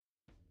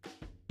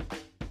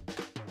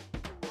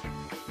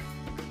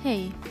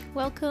Hey,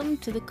 welcome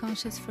to the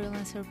Conscious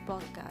Freelancer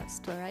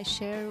podcast, where I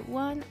share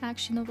one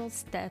actionable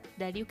step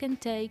that you can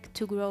take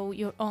to grow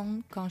your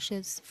own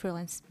conscious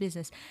freelance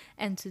business.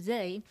 And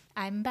today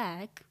I'm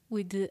back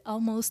with the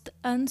almost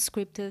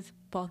unscripted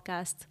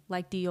podcast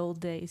like the old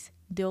days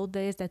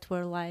that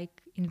were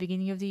like in the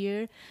beginning of the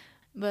year.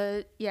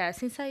 But yeah,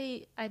 since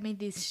I made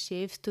this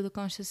shift to the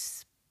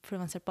Conscious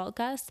Freelancer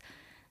podcast,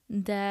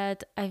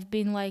 that I've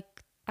been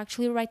like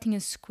actually writing a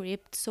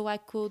script so I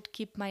could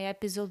keep my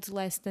episodes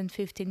less than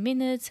 15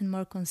 minutes and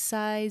more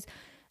concise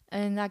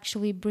and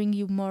actually bring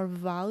you more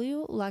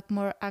value, like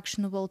more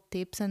actionable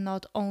tips and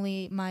not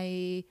only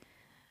my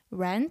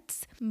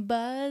rants.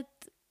 But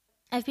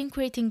I've been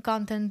creating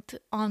content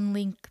on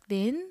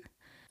LinkedIn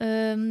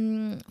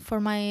for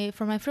my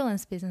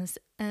freelance business,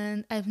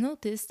 and I've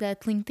noticed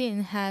that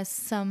LinkedIn has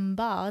some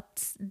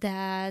bots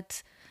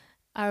that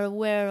are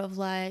aware of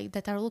like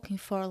that are looking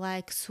for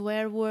like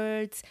swear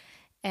words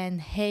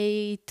and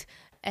hate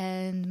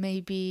and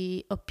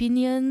maybe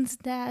opinions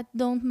that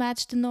don't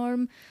match the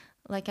norm.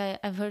 Like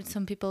I've heard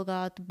some people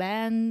got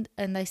banned,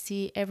 and I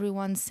see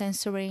everyone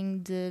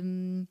censoring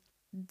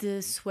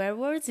the swear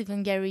words,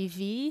 even Gary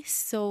V.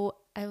 So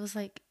I was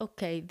like,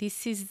 okay,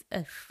 this is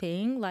a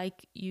thing.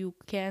 Like you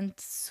can't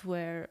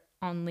swear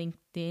on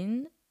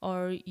LinkedIn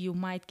or you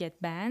might get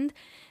banned.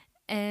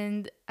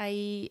 And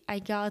I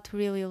got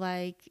really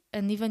like,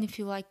 and even if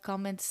you like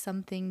comment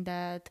something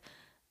that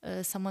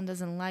someone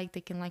doesn't like,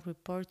 they can like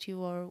report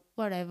you or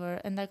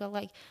whatever. And I got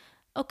like,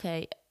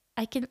 okay,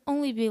 I can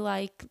only be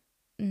like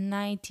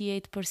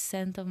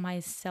 98% of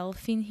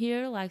myself in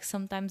here. Like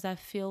sometimes I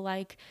feel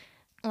like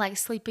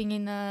sleeping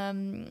in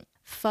a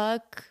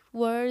fuck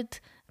word,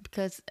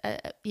 because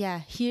yeah,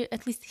 here,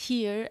 at least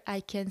here,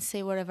 I can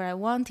say whatever I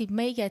want. It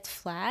may get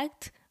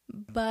flagged,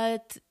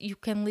 but you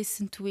can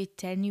listen to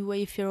it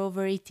anyway if you're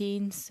over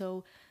 18.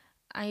 So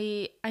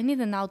I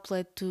need an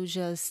outlet to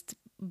just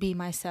be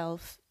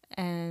myself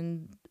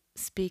and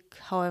speak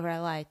however I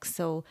like.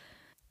 So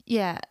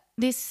yeah,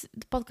 this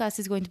the podcast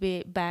is going to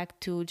be back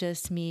to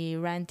just me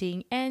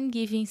ranting and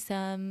giving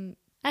some,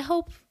 I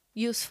hope,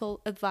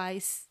 useful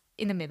advice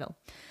in the middle.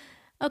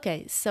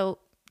 Okay, so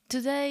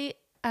today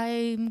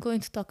I'm going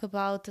to talk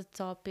about a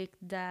topic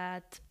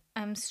that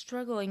I'm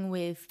struggling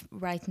with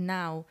right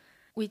now,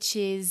 which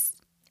is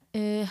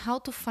how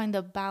to find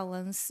a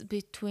balance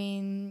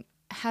between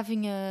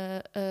having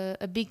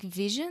a big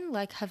vision,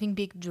 like having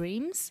big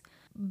dreams,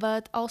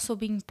 but also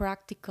being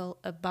practical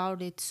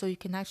about it so you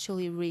can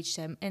actually reach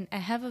them. And I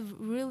have a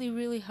really,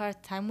 really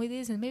hard time with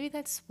this, and maybe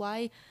that's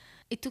why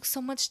it took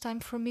so much time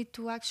for me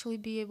to actually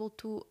be able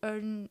to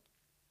earn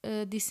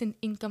a decent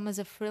income as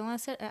a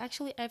freelancer.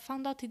 Actually, I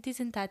found out it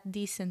isn't that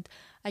decent.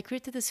 I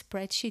created a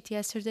spreadsheet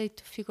yesterday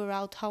to figure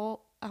out how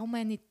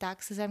many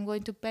taxes I'm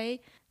going to pay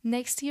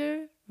next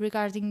year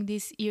regarding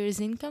this year's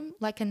income,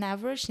 like an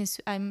average, since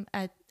I'm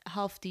at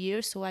half the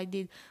year. So I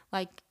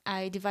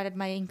divided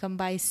my income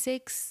by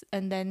 6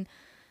 and then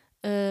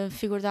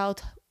figured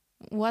out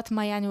what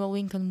my annual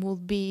income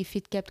would be if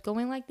it kept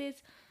going like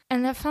this.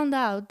 And I found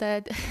out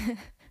that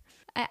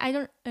I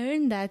don't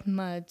earn that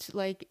much.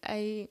 Like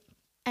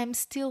I'm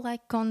still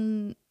like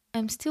I'm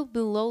still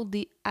below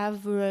the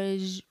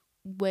average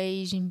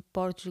wage in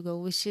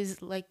Portugal, which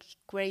is like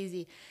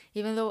crazy.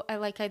 Even though I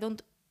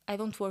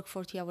don't work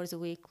 40 hours a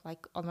week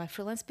like on my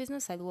freelance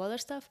business, I do other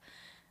stuff,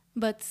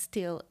 but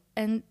still.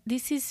 And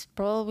this is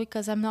probably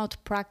because I'm not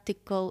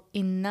practical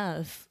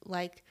enough.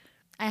 Like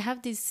I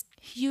have this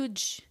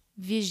huge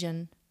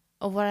vision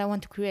of what I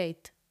want to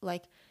create.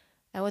 Like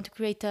I want to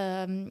create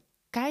a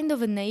kind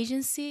of an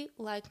agency,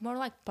 like more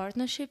like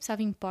partnerships,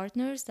 having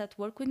partners that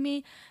work with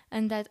me,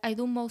 and that I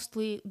do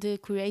mostly the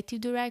creative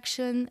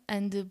direction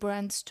and the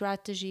brand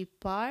strategy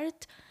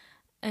part,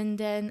 and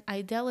then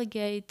I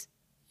delegate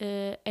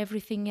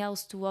everything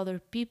else to other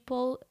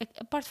people,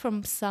 apart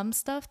from some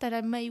stuff that I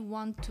may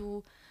want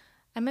to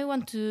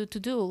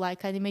do,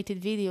 like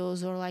animated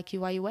videos or like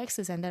UI UX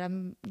design that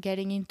I'm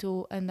getting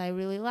into and I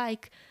really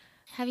like.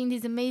 Having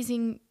this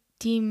amazing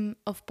team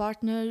of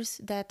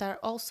partners that are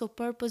also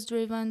purpose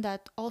driven,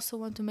 that also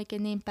want to make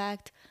an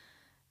impact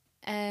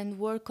and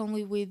work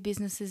only with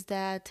businesses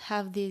that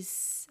have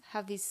this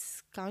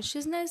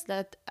consciousness,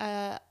 that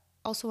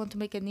also want to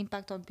make an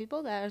impact on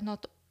people, that are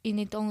not in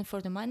it only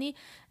for the money,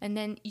 and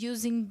then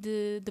using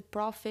the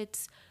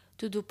profits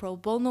to do pro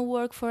bono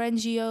work for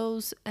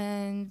NGOs,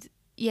 and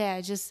yeah,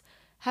 just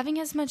having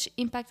as much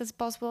impact as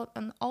possible,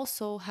 and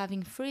also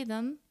having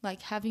freedom,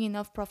 like having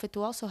enough profit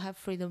to also have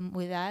freedom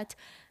with that,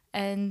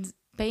 and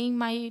paying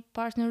my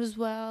partners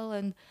well,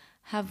 and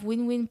have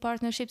win-win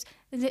partnerships.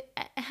 And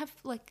I have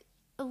like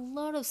a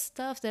lot of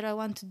stuff that I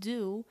want to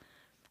do,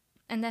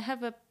 and I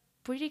have a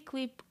pretty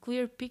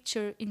clear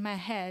picture in my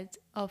head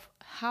of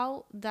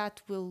how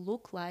that will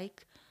look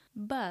like,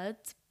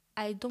 but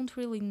I don't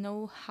really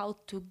know how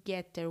to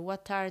get there.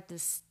 What are the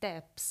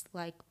steps?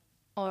 Like,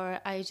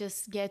 or I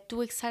just get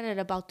too excited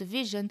about the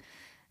vision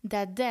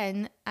that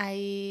then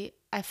I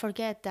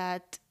forget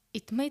that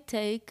it may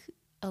take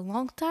a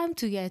long time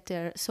to get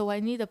there. So I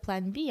need a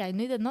plan B. I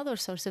need another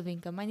source of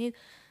income. I need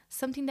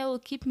something that will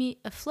keep me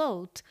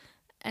afloat.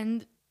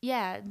 And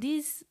yeah,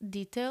 these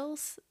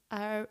details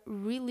are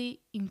really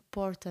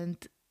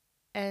important.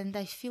 And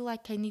I feel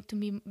like I need to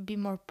be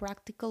more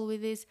practical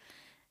with this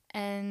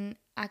and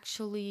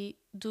actually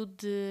do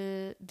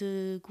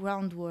the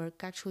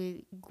groundwork,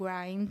 actually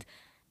grind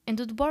and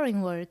do the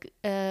boring work.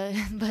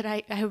 But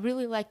I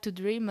really like to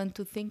dream and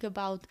to think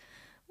about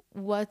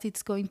what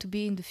it's going to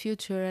be in the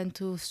future and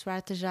to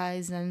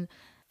strategize and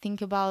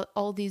think about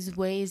all these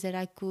ways that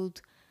I could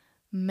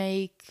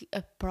make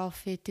a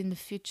profit in the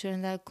future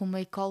and that I could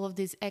make all of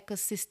this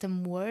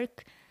ecosystem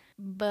work.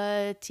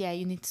 But yeah,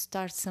 you need to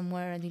start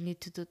somewhere and you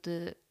need to do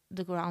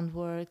the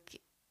groundwork.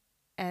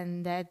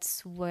 And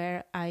that's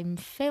where I'm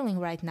failing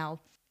right now.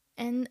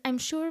 And I'm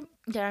sure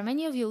there are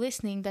many of you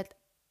listening that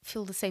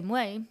feel the same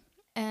way.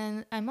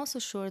 And I'm also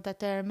sure that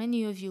there are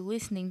many of you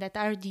listening that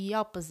are the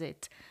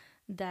opposite,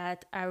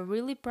 that are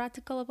really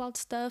practical about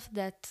stuff,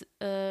 that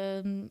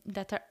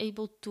are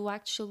able to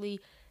actually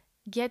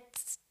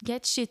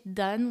get shit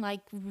done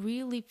like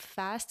really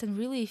fast and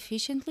really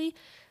efficiently,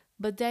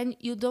 but then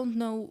you don't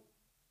know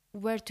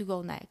where to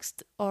go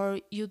next, or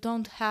you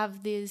don't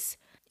have this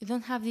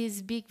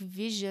big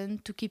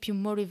vision to keep you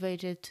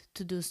motivated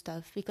to do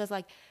stuff, because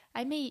like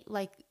I may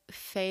like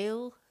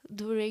fail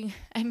during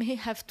I may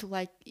have to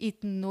like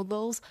eat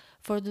noodles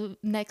for the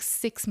next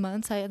 6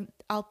 months.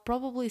 I'll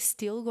probably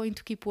still going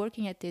to keep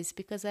working at this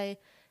because I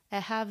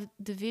have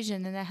the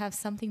vision and I have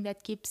something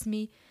that keeps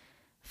me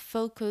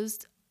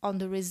focused on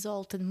the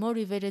result and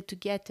motivated to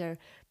get there.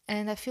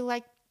 And I feel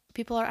like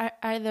people are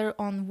either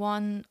on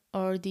one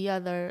or the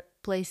other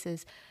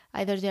places.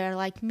 Either they are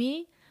like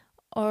me,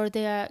 or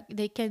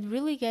they can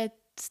really get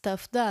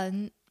stuff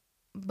done,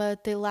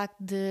 but they lack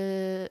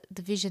the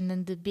vision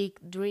and the big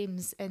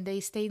dreams, and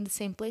they stay in the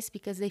same place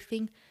because they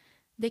think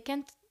they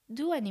can't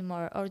do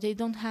anymore, or they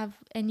don't have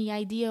any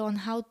idea on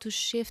how to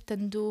shift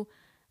and do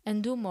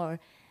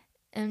more.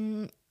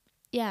 And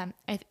yeah,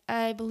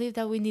 I believe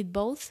that we need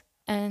both.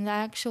 And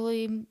I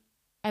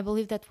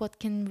believe that what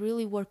can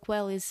really work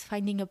well is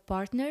finding a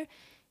partner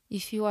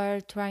if you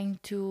are trying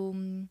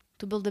to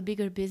build a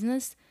bigger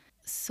business.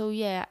 So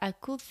yeah, I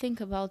could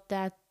think about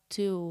that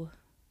too.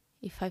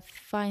 If I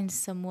find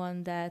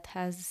someone that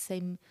has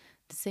the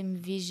same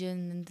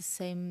vision and the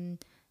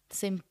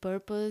same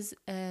purpose,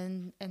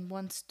 and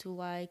wants to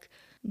like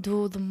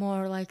do the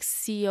more like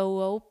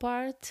COO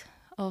part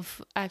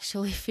of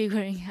actually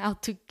figuring how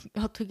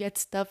to get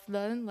stuff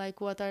done,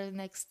 like what are the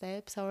next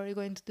steps, how are you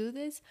going to do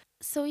this.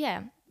 So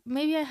yeah,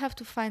 maybe I have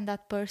to find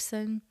that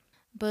person.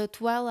 But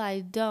while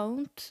I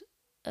don't,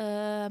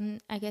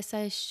 I guess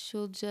I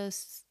should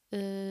just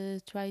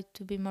try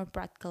to be more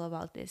practical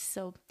about this.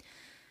 So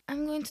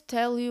I'm going to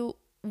tell you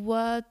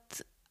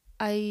what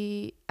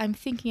I'm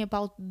thinking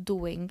about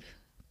doing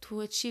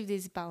to achieve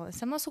this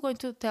balance. I'm also going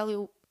to tell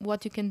you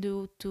what you can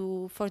do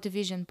to for the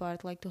vision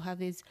part, like to have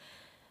this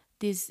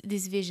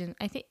vision.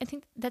 I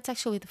think that's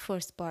actually the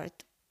first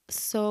part.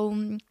 So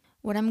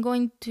what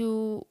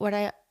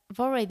I've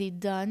already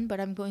done, but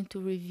I'm going to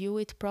review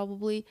it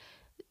probably.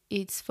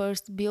 It's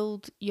first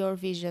build your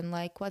vision.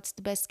 Like, what's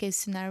the best case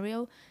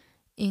scenario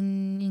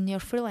in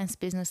your freelance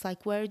business?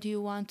 Like, where do you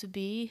want to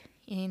be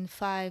in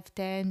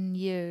 5-10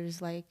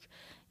 years? Like,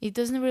 it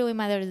doesn't really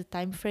matter the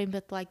time frame,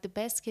 but like the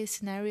best case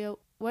scenario,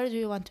 where do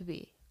you want to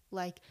be?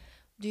 Like,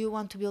 do you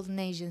want to build an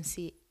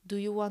agency? Do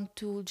you want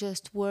to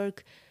just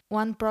work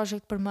one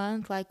project per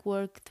month, like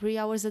work 3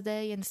 hours a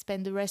day and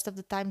spend the rest of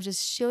the time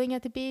just chilling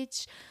at the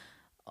beach?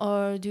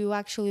 Or do you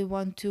actually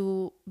want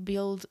to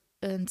build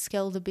and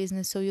scale the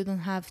business so you don't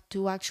have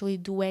to actually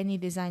do any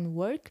design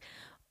work?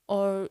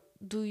 Or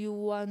do you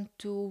want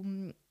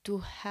to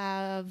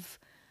have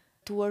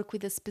to work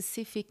with a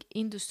specific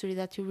industry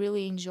that you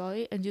really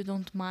enjoy and you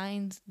don't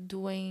mind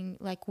doing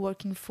like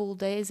working full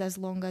days as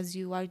long as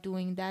you are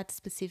doing that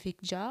specific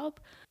job?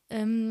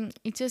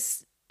 It's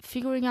just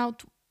figuring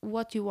out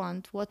what you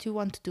want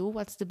to do,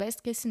 what's the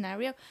best case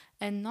scenario,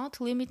 and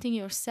not limiting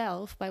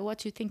yourself by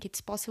what you think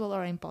it's possible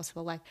or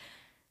impossible. Like,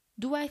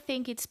 do I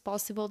think it's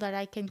possible that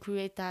I can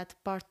create that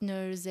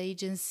partners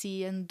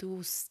agency and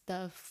do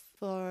stuff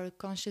for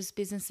conscious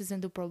businesses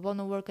and do pro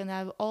bono work and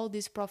have all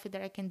this profit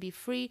that I can be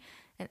free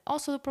and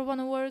also do pro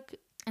bono work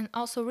and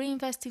also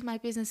reinvest in my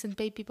business and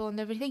pay people and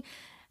everything?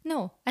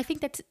 No, I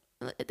think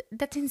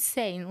that's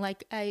insane.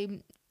 Like,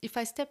 if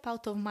I step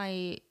out of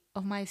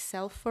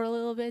myself for a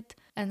little bit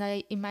and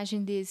I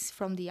imagine this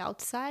from the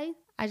outside,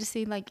 I just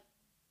think like,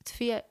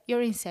 Sophia,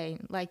 you're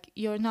insane. Like,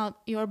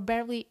 you're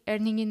barely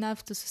earning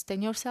enough to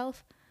sustain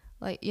yourself.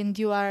 Like, and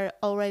you are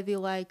already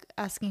like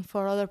asking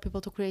for other people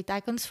to create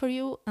icons for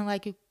you, and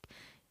like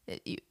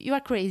you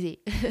are crazy.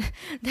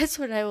 That's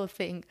what I will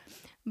think.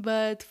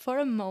 But for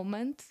a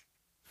moment,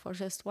 for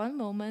just one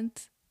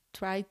moment,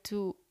 try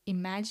to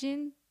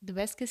imagine the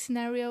best case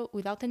scenario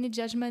without any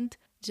judgment.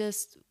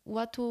 Just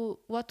what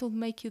will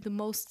make you the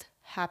most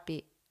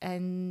happy,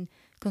 and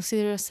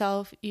consider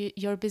yourself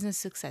your business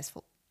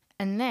successful.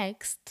 And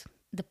next,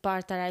 the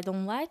part that I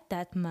don't like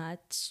that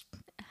much: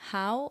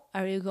 how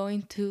are you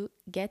going to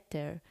get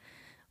there?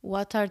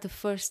 What are the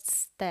first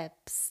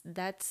steps?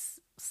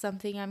 That's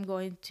something I'm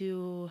going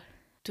to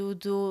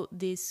do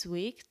this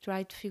week.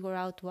 Try to figure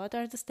out what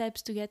are the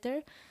steps to get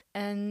there,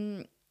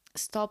 and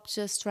stop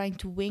just trying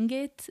to wing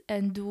it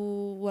and do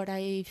what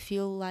I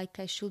feel like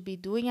I should be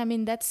doing. I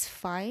mean, that's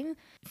fine.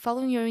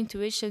 Following your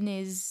intuition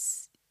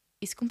is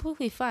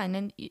completely fine,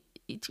 and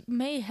it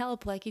may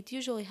help, like it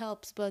usually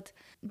helps, but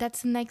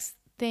that's the next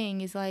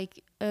thing is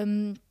like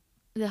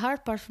the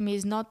hard part for me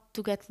is not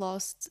to get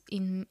lost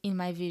in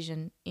my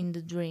vision, in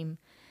the dream,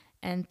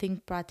 and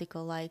think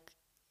practical. Like,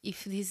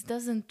 if this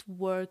doesn't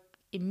work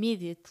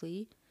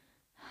immediately,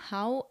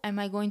 how am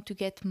I going to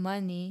get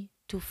money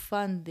to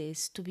fund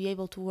this, to be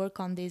able to work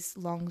on this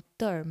long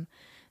term?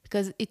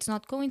 Because it's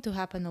not going to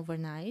happen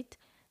overnight.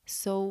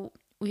 So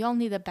we all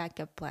need a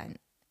backup plan.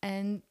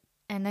 And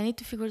I need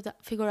to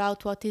figure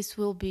out what this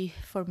will be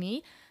for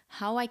me,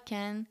 how I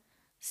can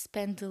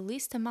spend the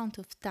least amount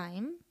of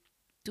time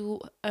to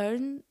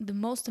earn the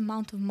most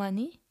amount of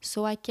money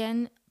so I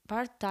can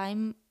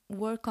part-time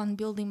work on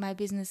building my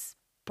business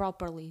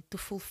properly to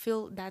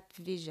fulfill that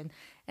vision.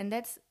 And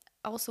that's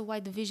also why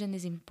the vision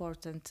is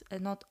important,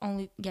 and not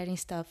only getting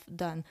stuff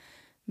done,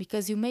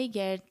 because you may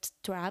get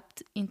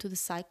trapped into the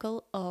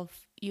cycle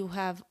of you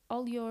have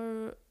all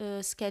your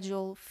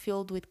schedule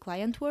filled with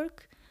client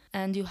work,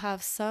 and you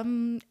have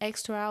some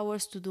extra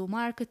hours to do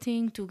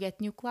marketing, to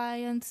get new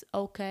clients,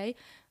 okay,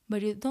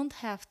 but you don't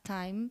have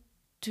time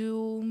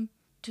to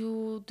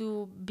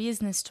do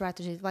business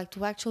strategies, like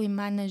to actually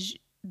manage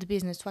the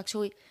business, to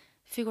actually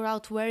figure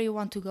out where you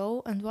want to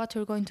go and what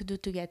you're going to do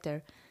to get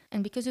there.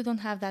 And because you don't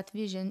have that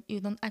vision, you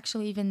don't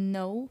actually even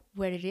know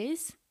where it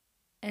is.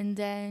 And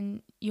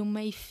then you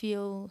may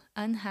feel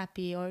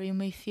unhappy, or you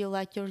may feel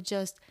like you're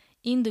just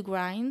in the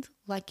grind,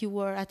 like you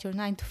were at your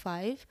 9 to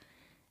 5,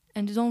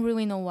 and you don't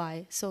really know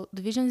why. So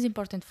the vision is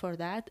important for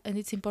that. And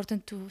it's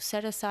important to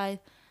set aside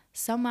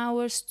some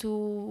hours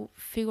to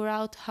figure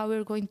out how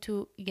you're going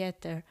to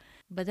get there.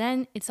 But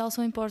then it's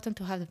also important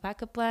to have the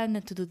backup plan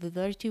and to do the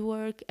dirty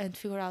work and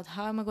figure out,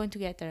 how am I going to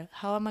get there?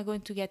 How am I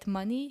going to get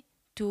money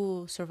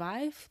to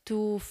survive,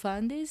 to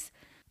fund this,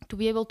 to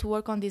be able to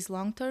work on this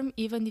long term,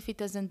 even if it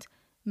doesn't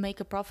make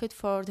a profit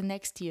for the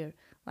next year?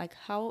 Like,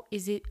 how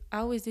is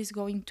this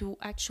going to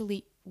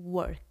actually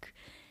work?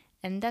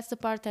 And that's the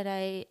part that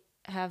I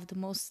have the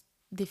most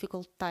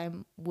difficult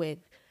time with.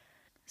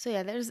 So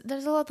yeah,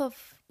 there's a lot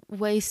of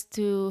ways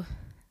to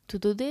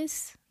do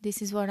this.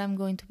 This is what I'm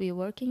going to be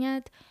working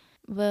at.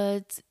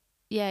 But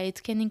yeah,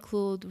 it can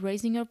include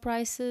raising your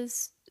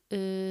prices,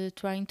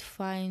 trying to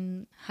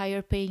find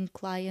higher paying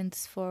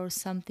clients for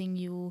something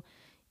you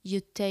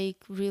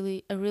take a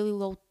really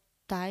low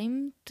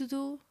time to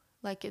do,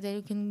 like that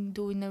you can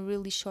do in a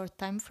really short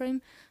time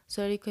frame,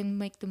 so you can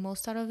make the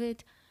most out of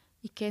it.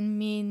 It can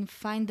mean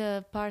find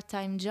a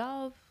part-time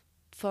job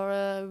for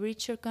a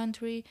richer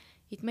country.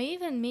 It may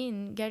even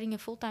mean getting a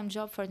full-time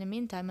job for the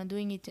meantime and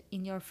doing it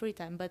in your free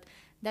time. But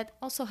that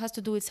also has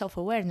to do with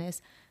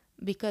self-awareness,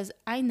 because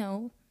I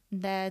know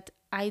that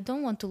I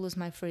don't want to lose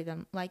my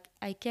freedom. Like,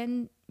 I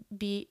can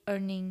be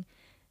earning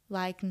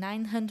like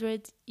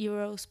 900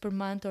 euros per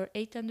month or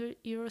 800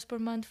 euros per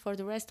month for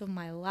the rest of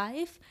my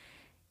life.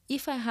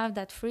 If I have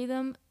that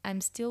freedom,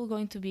 I'm still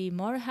going to be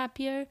more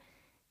happier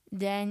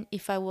than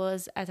if I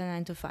was at a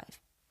 9 to 5.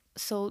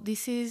 So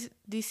this is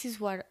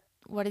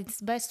what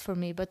is best for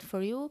me. But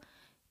for you,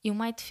 you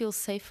might feel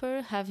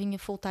safer having a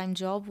full-time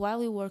job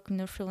while you work in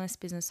your freelance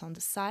business on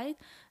the side,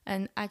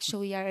 and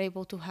actually are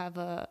able to have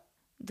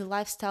the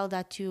lifestyle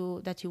that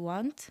you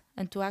want,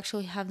 and to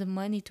actually have the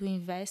money to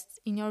invest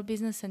in your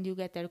business, and you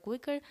get there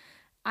quicker.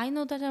 I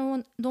know that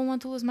I don't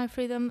want to lose my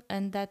freedom,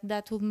 and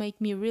that will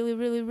make me really,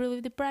 really,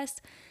 really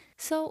depressed.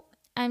 So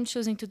I'm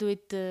choosing to do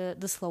it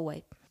the slow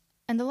way.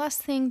 And the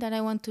last thing that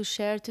I want to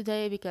share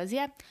today, because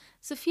yeah,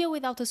 Sophia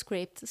without a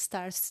script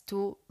starts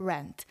to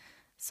rant.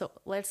 So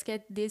let's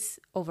get this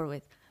over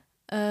with.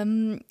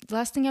 The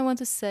last thing I want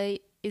to say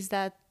is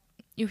that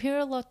you hear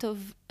a lot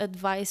of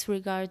advice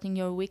regarding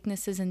your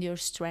weaknesses and your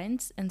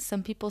strengths, and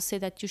some people say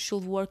that you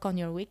should work on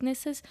your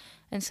weaknesses,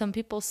 and some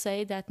people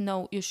say that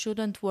no, you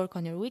shouldn't work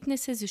on your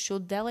weaknesses, you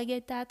should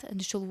delegate that,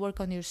 and you should work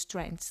on your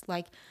strengths,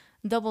 like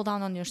double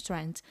down on your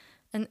strengths.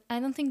 And I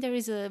don't think there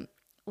is a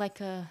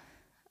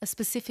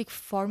specific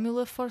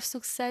formula for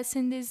success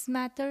in this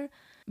matter,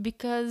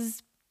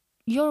 because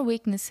your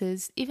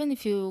weaknesses, even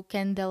if you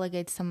can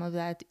delegate some of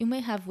that, you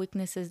may have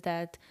weaknesses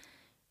that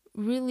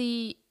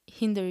really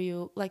hinder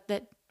you, like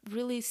that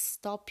really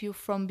stop you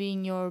from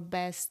being your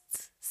best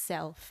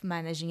self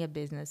managing a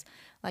business.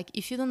 Like,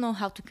 if you don't know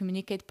how to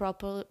communicate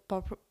properly,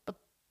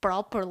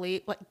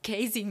 like,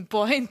 case in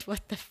point,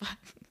 what the fuck?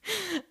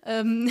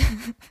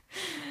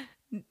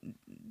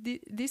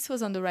 This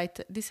was the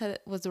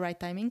right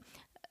timing.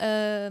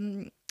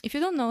 If you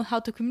don't know how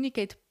to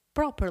communicate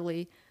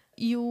properly,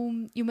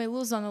 you may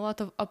lose on a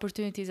lot of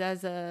opportunities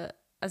as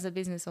a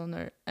business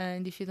owner.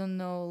 And if you don't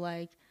know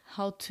like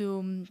how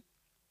to,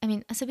 I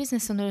mean, as a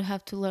business owner, you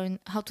have to learn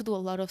how to do a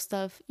lot of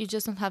stuff. You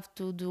just don't have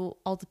to do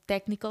all the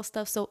technical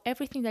stuff. So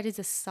everything that is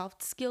a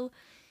soft skill,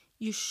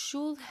 you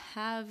should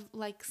have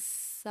like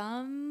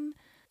some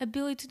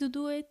ability to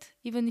do it.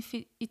 Even if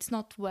it's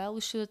not well,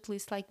 you should at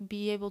least like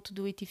be able to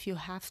do it if you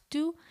have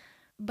to.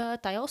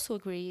 But I also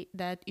agree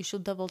that you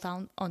should double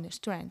down on your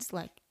strengths.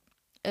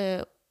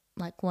 Uh,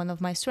 like one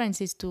of my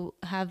strengths is to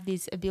have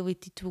this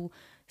ability to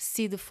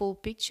see the full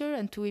picture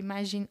and to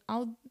imagine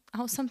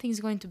how something is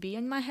going to be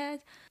in my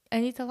head,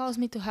 and it allows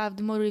me to have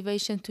the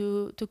motivation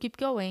to keep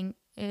going,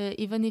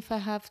 even if I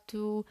have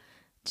to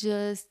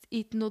just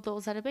eat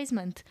noodles at a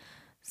basement.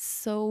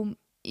 So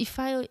if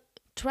I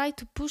try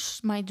to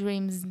push my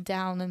dreams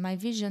down and my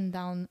vision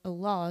down a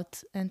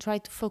lot and try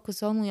to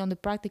focus only on the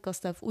practical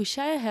stuff, which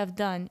I have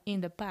done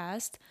in the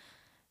past,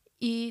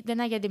 then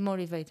I get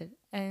demotivated.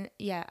 And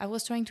yeah, I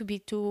was trying to be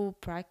too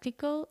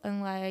practical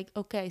and like,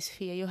 okay,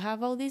 Sophia, you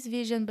have all this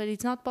vision, but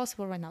it's not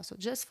possible right now. So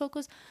just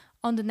focus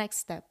on the next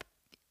step.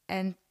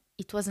 And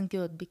it wasn't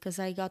good because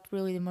I got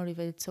really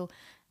demotivated. So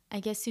I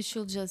guess you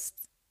should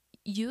just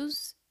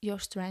use your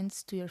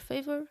strengths to your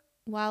favor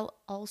while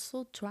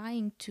also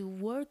trying to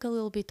work a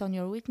little bit on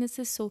your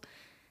weaknesses so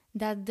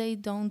that they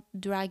don't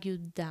drag you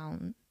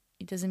down.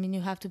 It doesn't mean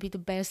you have to be the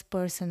best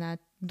person at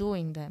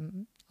doing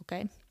them,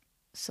 okay?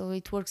 So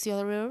it works the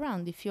other way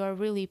around. If you are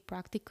really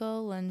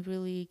practical and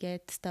really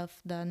get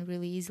stuff done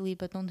really easily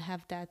but don't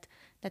have that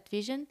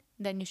vision,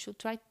 then you should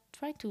try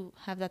to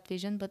have that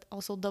vision, but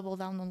also double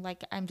down on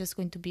like, I'm just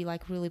going to be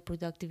like really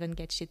productive and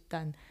get shit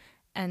done.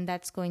 And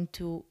that's going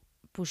to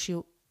push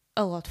you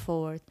a lot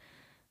forward.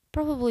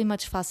 Probably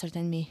much faster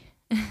than me.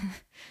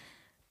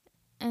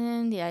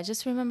 And yeah,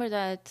 just remember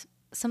that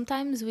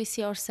sometimes we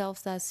see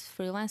ourselves as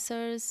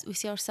freelancers, we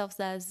see ourselves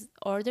as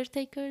order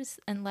takers,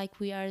 and like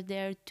we are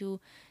there to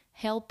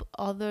help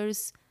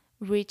others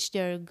reach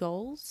their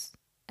goals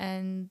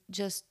and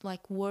just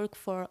like work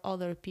for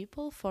other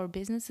people, for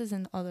businesses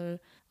and other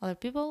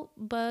people.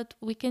 But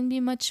we can be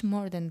much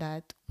more than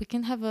that. We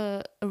can have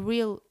a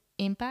real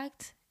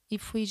impact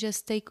if we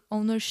just take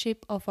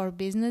ownership of our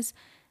business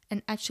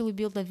and actually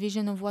build a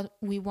vision of what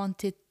we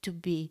want it to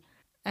be.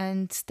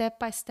 And step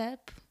by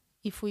step,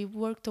 if we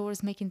work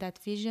towards making that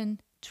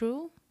vision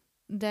true,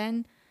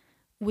 then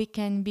we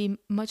can be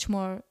much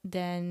more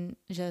than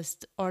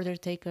just order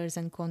takers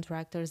and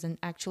contractors and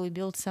actually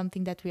build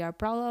something that we are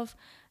proud of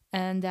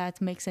and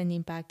that makes an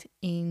impact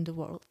in the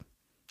world.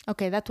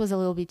 Okay, that was a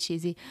little bit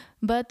cheesy,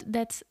 but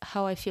that's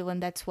how I feel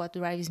and that's what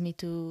drives me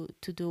to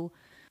do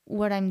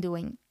what I'm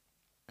doing.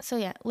 So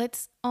yeah,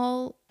 let's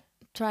all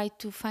try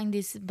to find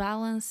this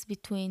balance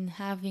between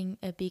having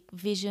a big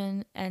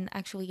vision and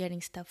actually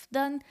getting stuff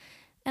done,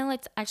 and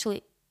let's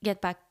actually get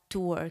back to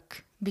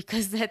work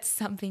because that's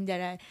something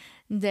that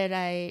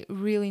I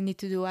really need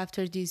to do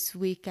after this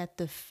week at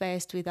the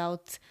fest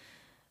without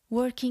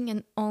working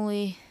and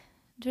only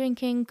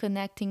drinking,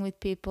 connecting with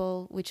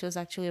people, which was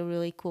actually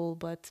really cool,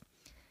 but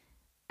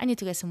I need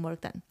to get some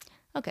work done.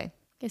 Okay,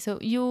 so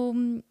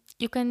you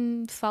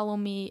can follow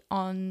me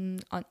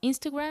on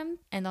Instagram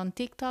and on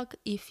TikTok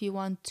if you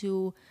want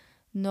to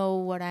know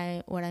what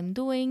I'm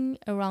doing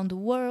around the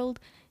world.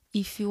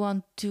 If you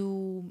want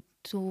to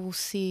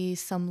see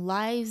some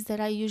lives that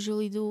I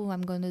usually do,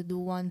 I'm gonna do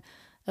one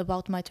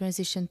about my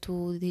transition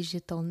to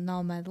digital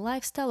nomad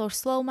lifestyle or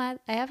slow mad.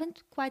 I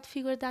haven't quite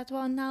figured that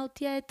one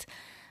out yet.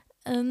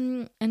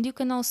 And you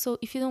can also,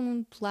 if you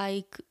don't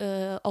like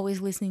always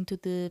listening to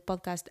the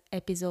podcast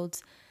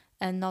episodes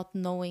and not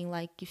knowing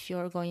like if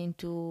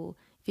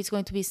it's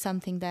going to be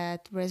something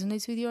that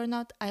resonates with you or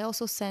not, I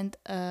also sent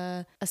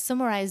a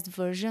summarized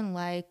version,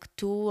 like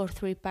 2 or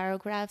 3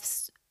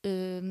 paragraphs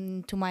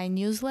to my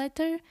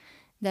newsletter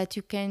that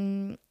you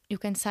can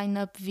sign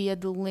up via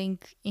the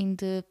link in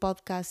the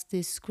podcast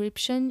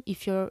description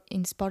if you're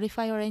in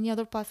Spotify or any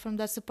other platform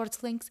that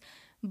supports links.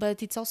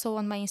 But it's also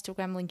on my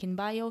Instagram link in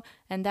bio,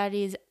 and that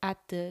is at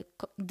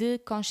the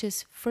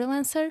Conscious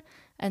Freelancer,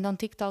 and on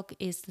TikTok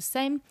is the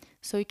same.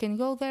 So you can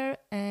go there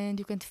and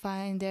you can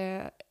find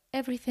there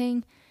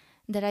everything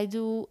that I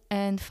do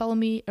and follow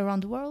me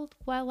around the world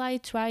while I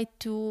try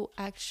to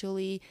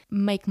actually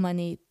make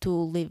money to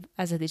live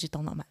as a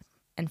digital nomad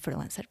and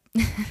freelancer.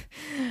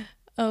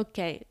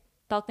 Okay,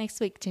 talk next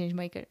week,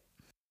 Changemaker.